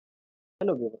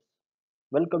Hello viewers,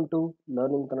 welcome to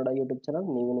Learning Kannada YouTube channel.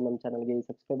 ನೀವು ನಮ್ಮ ಚಾನಲ್ಗೆ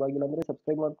ಸಬ್ಸ್ಕ್ರೈಬ್ ಆಗಿಲ್ಲ ಅಂದ್ರೆ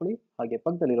ಸಬ್ಸ್ಕ್ರೈಬ್ ಮಾಡ್ಕೊಳ್ಳಿ, ಹಾಗೆ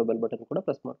ಪಕ್ಕದಲ್ಲಿರೋ ಬೆಲ್ ಬಟನ್ ಕೂಡ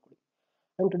ಪ್ರೆಸ್ ಮಾಡ್ಕೊಳ್ಳಿ.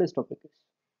 And today's topic is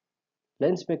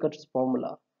lens maker's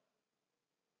formula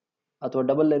ಅಥವಾ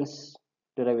ಡಬಲ್ ಲೆನ್ಸ್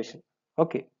ಡಿರೈವೇಶನ್.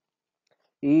 ಓಕೆ,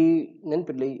 ಈ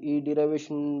ನೆನಪಿರಲಿ, ಈ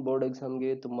ಡಿರೈವೇಶನ್ ಬೋರ್ಡ್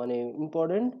ಎಕ್ಸಾಮ್ಗೆ ತುಂಬಾನೇ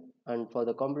important and for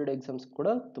the competitive exams ಕೂಡ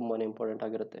ತುಂಬಾನೇ ಇಂಪಾರ್ಟೆಂಟ್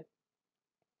ಆಗಿರುತ್ತೆ.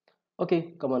 Okay,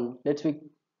 come on, let's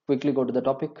quickly go to the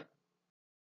topic.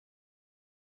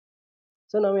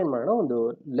 So ನಾವೇನ್ ಮಾಡೋಣ, ಒಂದು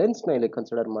ಲೆನ್ಸ್ ನ ಇಲ್ಲಿ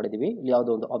ಕನ್ಸಿಡರ್ ಮಾಡಿದೀವಿ. ಇಲ್ಲಿ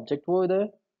ಯಾವುದೋ ಒಂದು ಆಬ್ಜೆಕ್ಟ್ ಇದೆ,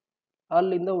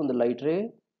 ಅಲ್ಲಿಂದ ಒಂದು ಲೈಟ್ ರೇ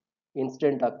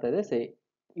ಇನ್ಸಿಡೆಂಟ್ ಆಗ್ತಾ ಇದೆ. ಸೇ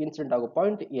ಇನ್ಸಿಡೆಂಟ್ ಆಗೋ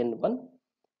ಪಾಯಿಂಟ್ N1,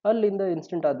 ಅಲ್ಲಿಂದ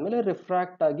ಇನ್ಸಿಡೆಂಟ್ ಆದ್ಮೇಲೆ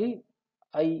ರಿಫ್ರಾಕ್ಟ್ ಆಗಿ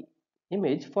ಐ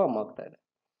ಇಮೇಜ್ ಫಾರ್ಮ್ ಆಗ್ತಾ ಇದೆ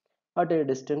ಅಟ್ ಎ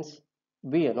ಡಿಸ್ಟೆನ್ಸ್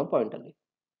ಬಿ ಅನ್ನೋ ಪಾಯಿಂಟ್ ಅಲ್ಲಿ.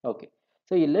 ಓಕೆ,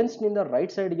 ಸೊ ಈ ಲೆನ್ಸ್ ನಿಂದ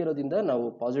ರೈಟ್ ಸೈಡ್ ಇರೋದ್ರಿಂದ ನಾವು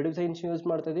ಪಾಸಿಟಿವ್ ಸೈನ್ಸ್ ಯೂಸ್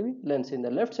ಮಾಡ್ತಾ ಇದೀವಿ, ಲೆನ್ಸ್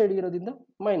ಇಂದ ಲೆಫ್ಟ್ ಸೈಡ್ ಇರೋದ್ರಿಂದ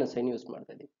ಮೈನಸ್ ಸೈನ್ ಯೂಸ್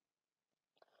ಮಾಡ್ತಾ ಇದೀವಿ.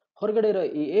 ಹೊರಗಡೆ ಇರೋ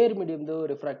ಈ ಏರ್ ಮೀಡಿಯಮ್ದು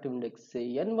ರಿಫ್ರಾಕ್ಟಿವ್ ಇಂಡೆಕ್ಸ್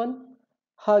N1,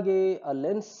 ಹಾಗೆ ಆ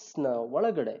ಲೆನ್ಸ್ ನ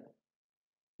ಒಳಗಡೆ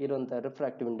ಇರುವಂತಹ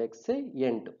refractive index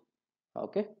N2.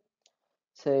 Okay,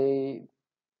 so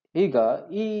ಈಗ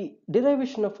ಈ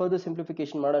ಡಿರೈವೇಶನ್ ಆಫ್ ಫರ್ದರ್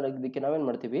ಸಿಂಪ್ಲಿಫಿಕೇಶನ್ ಮಾಡೋದಕ್ಕೆ ನಾವೇನ್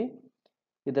ಮಾಡ್ತೀವಿ,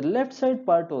 ಇದರ ಲೆಫ್ಟ್ ಸೈಡ್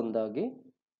ಪಾರ್ಟ್ ಒಂದಾಗಿ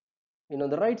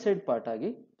ಇನ್ನೊಂದು ರೈಟ್ ಸೈಡ್ ಪಾರ್ಟ್ ಆಗಿ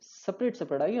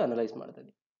ಸಪರೇಟ್ ಆಗಿ ಅನಲೈಸ್ ಮಾಡ್ತಾ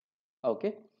ಇದೀವಿ.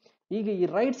 ಓಕೆ, ಈಗ ಈ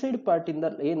ರೈಟ್ ಸೈಡ್ ಪಾರ್ಟ್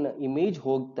ಇಂದ ಏನ್ ಇಮೇಜ್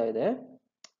ಹೋಗ್ತಾ ಇದೆ,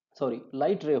 ಸಾರಿ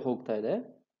ಲೈಟ್ ರೇ ಹೋಗ್ತಾ ಇದೆ,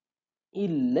 ಈ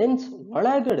ಲೆನ್ಸ್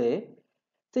ಒಳಗಡೆ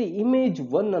ಇಮೇಜ್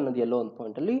 1 ಅನ್ನೋದು ಎಲ್ಲೋ ಒಂದು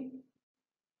ಪಾಯಿಂಟ್ ಅಲ್ಲಿ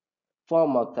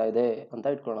ಫಾರ್ಮ್ ಆಗ್ತಾ ಇದೆ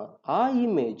ಅಂತ ಇಟ್ಕೊಳ್ಳೋಣ. ಆ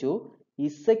ಇಮೇಜು ಈ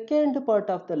second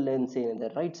part of the lens ಏನಿದೆ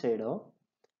ರೈಟ್ ಸೈಡ್,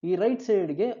 ಈ ರೈಟ್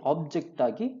ಸೈಡ್ಗೆ ಆಬ್ಜೆಕ್ಟ್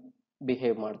ಆಗಿ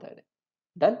ಬಿಹೇವ್ ಮಾಡ್ತಾ ಇದೆ.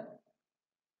 ಡನ್.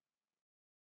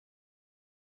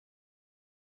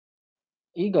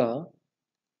 ಈಗ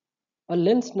ಆ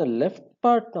ಲೆನ್ಸ್ ನ ಲೆಫ್ಟ್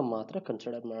ಪಾರ್ಟ್ ನ ಮಾತ್ರ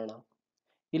ಕನ್ಸಿಡರ್ ಮಾಡೋಣ.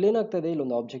 ಇಲ್ಲಿ ಏನಾಗ್ತಾ ಇದೆ,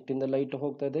 ಇಲ್ಲೊಂದು ಆಬ್ಜೆಕ್ಟ್ ಇಂದ ಲೈಟ್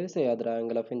ಹೋಗ್ತಾ ಇದೆ. ಸೇ ಅದರ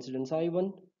ಆಂಗಲ್ ಆಫ್ ಇನ್ಸಿಡೆನ್ಸ್ I1,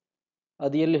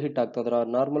 ಅದು ಎಲ್ಲಿ ಹಿಟ್ ಆಗ್ತಾ ಅದರ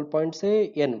normal point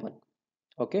N1.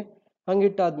 Okay,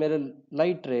 ಹಂಗಿಟ್ಟಾದ್ಮೇಲೆ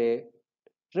light ray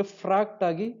refract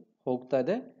ಆಗಿ ಹೋಗ್ತಾ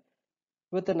ಇದೆ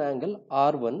ವಿತ್ ಅನ್ ಆಂಗಲ್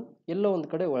R1, ಎಲ್ಲೋ ಒಂದು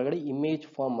ಕಡೆ ಒಳಗಡೆ ಇಮೇಜ್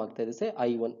ಫಾರ್ಮ್ ಆಗ್ತಾ ಇದೆ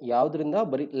I1. ಯಾವ್ದ್ರಿಂದ?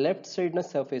 ಬರೀ ಲೆಫ್ಟ್ ಸೈಡ್ ನ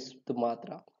ಸರ್ಫೇಸ್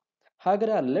ಮಾತ್ರ.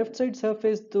 ಹಾಗಾದ್ರೆ ಆ left side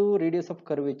surface radius of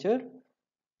curvature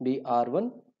R1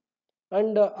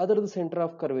 and ಅದರದ್ದು ಸೆಂಟರ್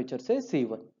ಆಫ್ ಕರ್ವೇಚರ್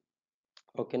C1.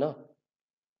 ಓಕೆನಾ?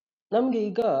 ನಮ್ಗೆ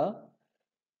ಈಗ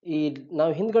ಈ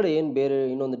ನಾವು ಹಿಂದ್ಗಡೆ ಏನ್ ಬೇರೆ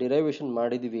ಇನ್ನೊಂದು ಡಿರೈವೇಶನ್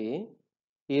ಮಾಡಿದೀವಿ,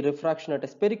 ಈ refraction at A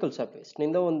spherical surface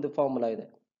ನಿಂದ ಒಂದು ಫಾರ್ಮುಲಾ ಇದೆ.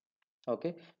 ಓಕೆ,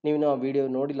 ನೀವು ಆ ವಿಡಿಯೋ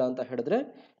ನೋಡಿಲ್ಲ ಅಂತ ಹೇಳಿದ್ರೆ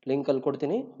ಲಿಂಕ್ ಅಲ್ಲಿ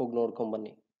ಕೊಡ್ತೀನಿ, ಹೋಗಿ ನೋಡ್ಕೊಂಡ್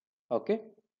ಬನ್ನಿ. ಓಕೆ,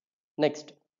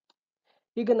 ನೆಕ್ಸ್ಟ್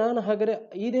ಈಗ ನಾನು ಹಾಗಾದ್ರೆ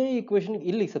ಇದೇ ಈಕ್ವೇಶನ್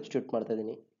ಇಲ್ಲಿ ಸಬ್ಸ್ಟಿಟ್ಯೂಟ್ ಮಾಡ್ತಾ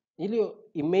ಇದ್ದೀನಿ. ಇಲ್ಲಿ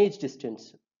ಇಮೇಜ್ ಡಿಸ್ಟೆನ್ಸ್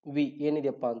V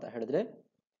ಏನಿದೆಯಪ್ಪ ಅಂತ ಹೇಳಿದ್ರೆ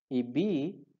ಈ B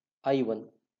I1,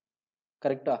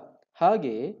 ಕರೆಕ್ಟಾ?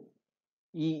 ಹಾಗೆ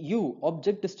ಈ U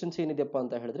ಆಬ್ಜೆಕ್ಟ್ ಡಿಸ್ಟೆನ್ಸ್ ಏನಿದೆಯಪ್ಪ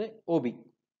ಅಂತ ಹೇಳಿದ್ರೆ OB.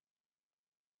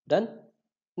 ಡನ್.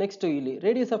 ನೆಕ್ಸ್ಟ್ ಇಲ್ಲಿ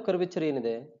ರೇಡಿಯಸ್ ಆಫ್ ಕರ್ವೇಚರ್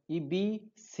ಏನಿದೆ, ಈ B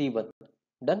C1.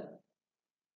 ಡನ್.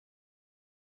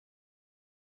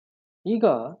 ಈಗ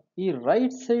ಈ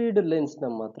ರೈಟ್ ಸೈಡ್ ಲೆನ್ಸ್ ನ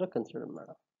ಮಾತ್ರ ಕನ್ಸಿಡರ್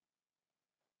ಮಾಡೋಣ.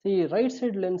 ಈ ರೈಟ್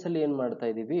ಸೈಡ್ ಲೆನ್ಸ್ ಅಲ್ಲಿ ಏನ್ ಮಾಡ್ತಾ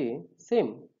ಇದೀವಿ, ಸೇಮ್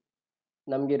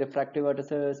ನಮ್ಗೆ ರಿಫ್ರಾಕ್ಟಿವ್ ಅಟ್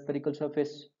ಸ್ಪೆರಿಕಲ್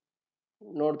ಸರ್ಫೇಸ್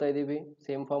ನೋಡ್ತಾ ಇದೀವಿ,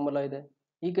 ಸೇಮ್ ಫಾರ್ಮುಲಾ ಇದೆ.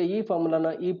 ಈಗ ಈ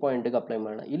ಫಾರ್ಮುಲಾನ ಈ ಪಾಯಿಂಟ್ಗೆ ಅಪ್ಲೈ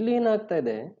ಮಾಡೋಣ. ಇಲ್ಲಿ ಏನಾಗ್ತಾ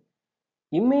ಇದೆ,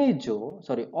 ಇಮೇಜು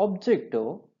ಸಾರಿ ಆಬ್ಜೆಕ್ಟ್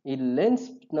ಈ ಲೆನ್ಸ್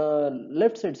ನ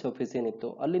ಲೆಫ್ಟ್ ಸೈಡ್ ಸರ್ಫೇಸ್ ಏನಿತ್ತು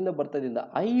ಅಲ್ಲಿಂದ ಬರ್ತಾ ಇದ್ದ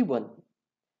I1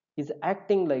 is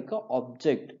acting like a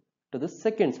object to the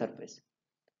second surface.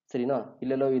 ಸರಿನಾ?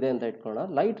 ಇಲ್ಲೆಲ್ಲೋ ಇದೆ ಅಂತ ಇಟ್ಕೊಳ್ಳೋಣ.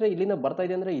 ಲೈಟ್ ರೇ ಇಲ್ಲಿಂದ ಬರ್ತಾ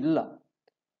ಇದೆ ಅಂದ್ರೆ ಇಲ್ಲ,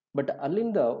 ಬಟ್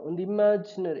ಅಲ್ಲಿಂದ ಒಂದು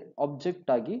ಇಮ್ಯಾಜಿನರಿ ಆಬ್ಜೆಕ್ಟ್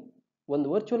ಆಗಿ, ಒಂದು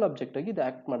ವರ್ಚುವಲ್ ಆಬ್ಜೆಕ್ಟ್ ಆಗಿ ಇದು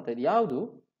ಆಕ್ಟ್ ಮಾಡ್ತಾ ಇದೆ. ಯಾವುದು?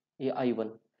 ಈ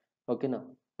I1. ಓಕೆನಾ?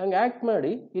 ಹಂಗೆ ಆಕ್ಟ್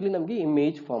ಮಾಡಿ ಇಲ್ಲಿ ನಮ್ಗೆ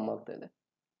ಇಮೇಜ್ ಫಾರ್ಮ್ ಆಗ್ತಾ ಇದೆ.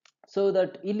 ಸೊ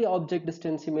ದಟ್ ಇಲ್ಲಿ ಆಬ್ಜೆಕ್ಟ್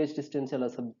ಡಿಸ್ಟೆನ್ಸ್, ಇಮೇಜ್ ಡಿಸ್ಟೆನ್ಸ್ ಎಲ್ಲ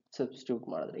ಸಬ್ಸ್ಟಿಟ್ಯೂಟ್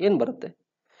ಮಾಡಿದ್ರೆ ಏನ್ ಬರುತ್ತೆ,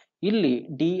 ಇಲ್ಲಿ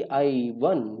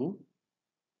DI1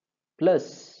 plus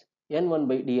N1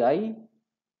 by DI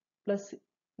plus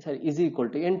sorry is equal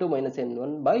to N2 minus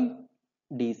N1 by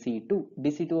DC2.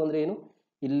 DC2 ಅಂದ್ರೆ ಏನು?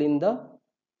 ಇಲ್ಲಿಂದ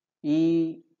ಈ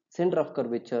centre of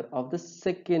curvature of the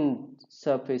second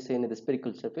surface ಏನಿದೆ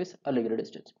ಸ್ಪೆರಿಕಲ್ ಸರ್ಫೇಸ್, ಅಲ್ಲಿಗಿರೋ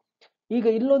ಡಿಸ್ಟೆನ್ಸ್. ಈಗ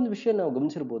ಇಲ್ಲೊಂದು ವಿಷಯ ನಾವು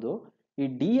ಗಮನಿಸಿರ್ಬೋದು, ಈ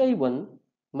DI1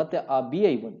 ಮತ್ತೆ ಆ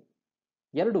BI1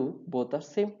 ಎರಡು ಬೋತ್ ಆರ್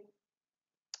ಸೇಮ್.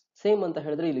 ಸೇಮ್ ಅಂತ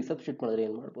ಹೇಳಿದ್ರೆ ಇಲ್ಲಿ ಸಬ್ಸ್ಟಿಟ್ಯೂಟ್ ಮಾಡಿದ್ರೆ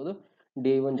ಏನ್ ಮಾಡ್ಬೋದು,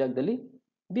 DI1 ಜಾಗದಲ್ಲಿ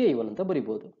BI1 ಅಂತ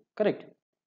ಬರಿಬಹುದು. ಕರೆಕ್ಟ್?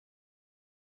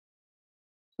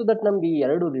 ಸೊ ದಟ್ ನಮ್ಗೆ ಈ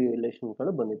ಎರಡು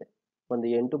ರಿಲೇಷನ್ಗಳು ಬಂದಿದೆ. ಒಂದು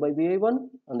N2 ಬೈ BI1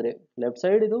 ಅಂದ್ರೆ ಲೆಫ್ಟ್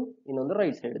ಸೈಡ್ ಇದು, ಇನ್ನೊಂದು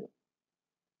ರೈಟ್ ಸೈಡ್ ಇದು.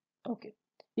 ಓಕೆ,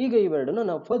 ಈಗ ಇವೆರಡನ್ನ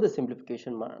ನಾವು ಫರ್ದರ್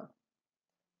ಸಿಂಪ್ಲಿಫಿಕೇಶನ್ ಮಾಡೋಣ.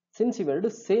 ಸಿನ್ಸ್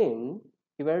ಇವೆರಡು ಸೇಮ್,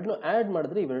 ಇವೆರಡನ್ನು ಆಡ್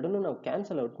ಮಾಡಿದ್ರೆ ಇವೆರಡನ್ನು ನಾವು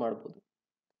ಕ್ಯಾನ್ಸಲ್ ಔಟ್ ಮಾಡ್ಬೋದು.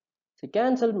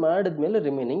 ಕ್ಯಾನ್ಸಲ್ ಮಾಡಿದ್ಮೇಲೆ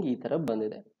ರಿಮೈನಿಂಗ್ ಈ ತರ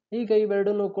ಬಂದಿದೆ. ಈಗ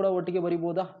ಇವೆರಡನ್ನು ಕೂಡ ಒಟ್ಟಿಗೆ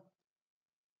ಬರಿಬೋದಾ?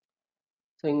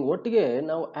 ಸೊ ಹಿಂಗ್ ಒಟ್ಟಿಗೆ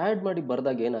ನಾವು ಆಡ್ ಮಾಡಿ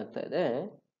ಬರ್ದಾಗ ಏನಾಗ್ತಾ ಇದೆ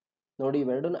ನೋಡಿ,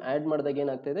 ಇವೆರಡನ್ನು ಆಡ್ ಮಾಡಿದಾಗ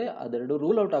ಏನಾಗ್ತಾ ಇದೆ, ಅದೆರಡು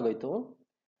ರೂಲ್ ಔಟ್ ಆಗೋಯ್ತು.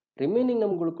 ರಿಮೈನಿಂಗ್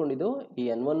ನಮ್ಗೆ ಉಳ್ಕೊಂಡಿದ್ದು ಈ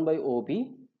n1/OB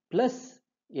plus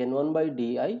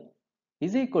n1/DI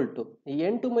is equal to ಈ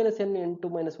n2 minus n n2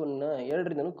 minus 1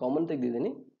 ಎರಡರಿಂದ ಕಾಮನ್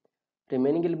ತೆಗೆದಿದ್ದೀನಿ,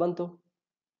 ರಿಮೈನಿಂಗ್ ಇಲ್ಲಿ ಬಂತು.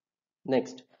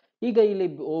 ನೆಕ್ಸ್ಟ್ ಈಗ ಇಲ್ಲಿ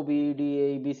OB DI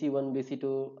BC1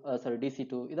 BC2 ಸಾರಿ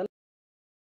DC2 ಇದೆಲ್ಲ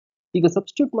ಈಗ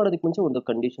ಸಬ್ಸ್ಟಿಟ್ಯೂಟ್ ಮಾಡೋದಕ್ಕೆ ಮುಂಚೆ ಒಂದು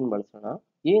ಕಂಡೀಷನ್ ಬಳಸೋಣ.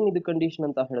 ಏನಿದು ಕಂಡೀಷನ್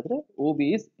ಅಂತ ಹೇಳಿದ್ರೆ OB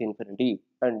is infinity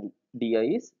and DI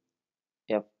is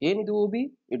F. ಏನಿದು OB?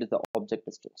 It is the object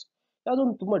distance. ಯಾವುದೋ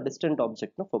ಒಂದು ತುಂಬಾ ಡಿಸ್ಟೆಂಟ್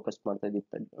ಆಬ್ಜೆಕ್ಟ್ ನ ಫೋಕಸ್ ಮಾಡ್ತಾ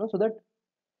ಇದ್ದೀವಿ, ಸೊ ದಟ್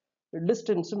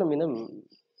ಡಿಸ್ಟೆನ್ಸ್ ನಮ್ಮಿಂದ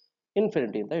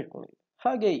ಇನ್ಫಿನಿಟಿ ಅಂತ ಇಟ್ಕೊಂಡಿದ್ವಿ.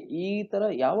 ಹಾಗೆ ಈ ತರ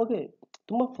ಯಾವಾಗ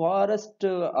ತುಂಬಾ ಫಾರೆಸ್ಟ್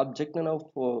ಆಬ್ಜೆಕ್ಟ್ ನ ನಾವು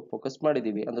ಫೋಕಸ್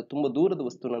ಮಾಡಿದೀವಿ, ಅಂದ್ರೆ ತುಂಬಾ ದೂರದ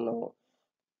ವಸ್ತುನ ನಾವು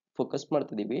ಫೋಕಸ್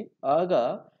ಮಾಡ್ತಿದೀವಿ, ಆಗ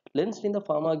ಲೆನ್ಸ್ ನಿಂದ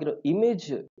ಫಾರ್ಮ್ ಆಗಿರೋ ಇಮೇಜ್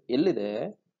ಎಲ್ಲಿದೆ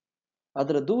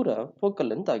ಅದರ ದೂರ ಫೋಕಲ್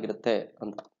ಲೆಂತ್ ಆಗಿರುತ್ತೆ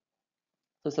ಅಂತ.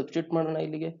 ಸೊ ಸಬ್ಸ್ಟಿಟ್ಯೂಟ್ ಮಾಡೋಣ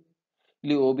ಇಲ್ಲಿಗೆ.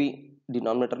 ಇಲ್ಲಿ OB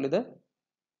ಡಿನಾಮಿನೇಟರ್ ಇದೆ,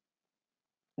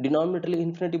 ಡಿನಾಮಿನೇಟರ್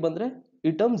ಇನ್ಫಿನಿಟಿ ಬಂದ್ರೆ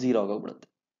ಈ ಟರ್ಮ್ 0 ಆಗೋಗ್ಬಿಡುತ್ತೆ.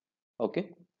 ಓಕೆ,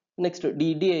 ನೆಕ್ಸ್ಟ್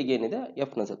DI ಏನಿದೆ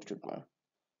F ನ ಸಬ್ಸ್ಟಿಟ್ಯೂಟ್ ಮಾಡೋಣ.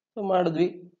 ಸೊ ಮಾಡಿದ್ವಿ,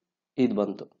 ಇದು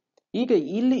ಬಂತು. ಈಗ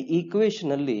ಇಲ್ಲಿ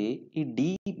ಈಕ್ವೇಶನ್ ಅಲ್ಲಿ ಈ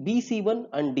BC1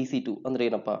 ಅಂಡ್ DC2 ಅಂದ್ರೆ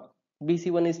ಏನಪ್ಪಾ?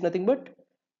 BC1 is nothing but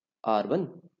R1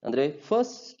 ಅಂದ್ರೆ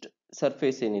ಫಸ್ಟ್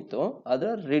ಸರ್ಫೇಸ್ ಏನಿತ್ತು ಅದರ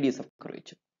ರೇಡಿಯಸ್ ಆಫ್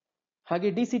ಕರ್ವೇಚರ್. ಹಾಗೆ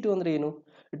DC2 ಅಂದ್ರೆ ಏನು?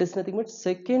 It is nothing but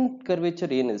second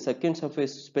curvature ಏನಿದೆ, ಸೆಕೆಂಡ್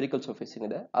ಸರ್ಫೇಸ್ ಸ್ಪೆರಿಕಲ್ ಸರ್ಫೇಸ್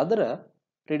ಏನಿದೆ ಅದರ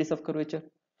ರೇಡಿಯಸ್ ಆಫ್ ಕರ್ವೇಚರ್.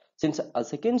 ಸಿನ್ಸ್ ಆ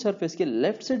ಸೆಕೆಂಡ್ ಸರ್ಫೇಸ್ಗೆ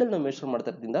ಲೆಫ್ಟ್ ಸೈಡ್ ಅಲ್ಲಿ ನಾವು ಮೆಷರ್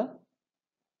ಮಾಡ್ತಾ ಇದ್ದಿಂದ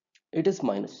it is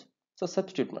minus. So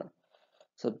substitute ಮಾಡಿ,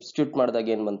 ಸಬ್ಸ್ಟಿಟ್ಯೂಟ್ ಮಾಡಿದಾಗ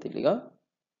ಏನ್ ಬಂತು ಇಲ್ಲಿಗ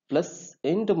plus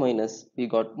into minus we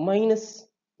got minus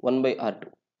 1/R2.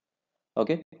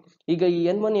 Okay, ಈಗ ಈ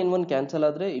n1 ಕ್ಯಾನ್ಸಲ್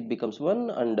ಆದ್ರೆ ಇಟ್ ಬಿಕಮ್ಸ್ 1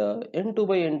 ಅಂಡ್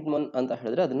n2/n1 ಅಂತ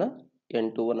ಹೇಳಿದ್ರೆ ಅದನ್ನ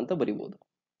n21 ಅಂತ ಬರಿಬಹುದು.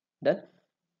 Done.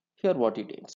 Here what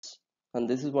it is, and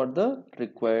this is what the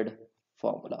required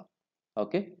formula.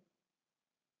 Okay,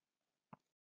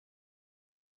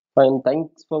 fine,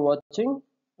 thanks for watching.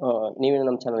 ನೀವೇನು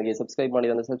ನಮ್ಮ ಚಾನಲ್ಗೆ ಸಬ್ಸ್ಕ್ರೈಬ್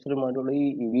ಮಾಡಿ ಅಂದ್ರೆ ಸಬ್ಸ್ಕ್ರೈಬ್ ಮಾಡಿ.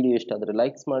 ಈ ವಿಡಿಯೋ ಇಷ್ಟ ಆದರೆ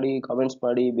ಲೈಕ್ಸ್ ಮಾಡಿ, ಕಾಮೆಂಟ್ಸ್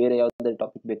ಮಾಡಿ, ಬೇರೆ ಯಾವುದೇ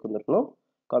ಟಾಪಿಕ್ ಬೇಕು ಅಂದ್ರೂ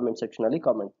ಕಾಮೆಂಟ್ ಸೆಕ್ಷನ್ ಅಲ್ಲಿ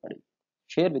ಕಾಮೆಂಟ್ ಮಾಡಿ,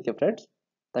 share with your friends.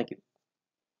 Thank you.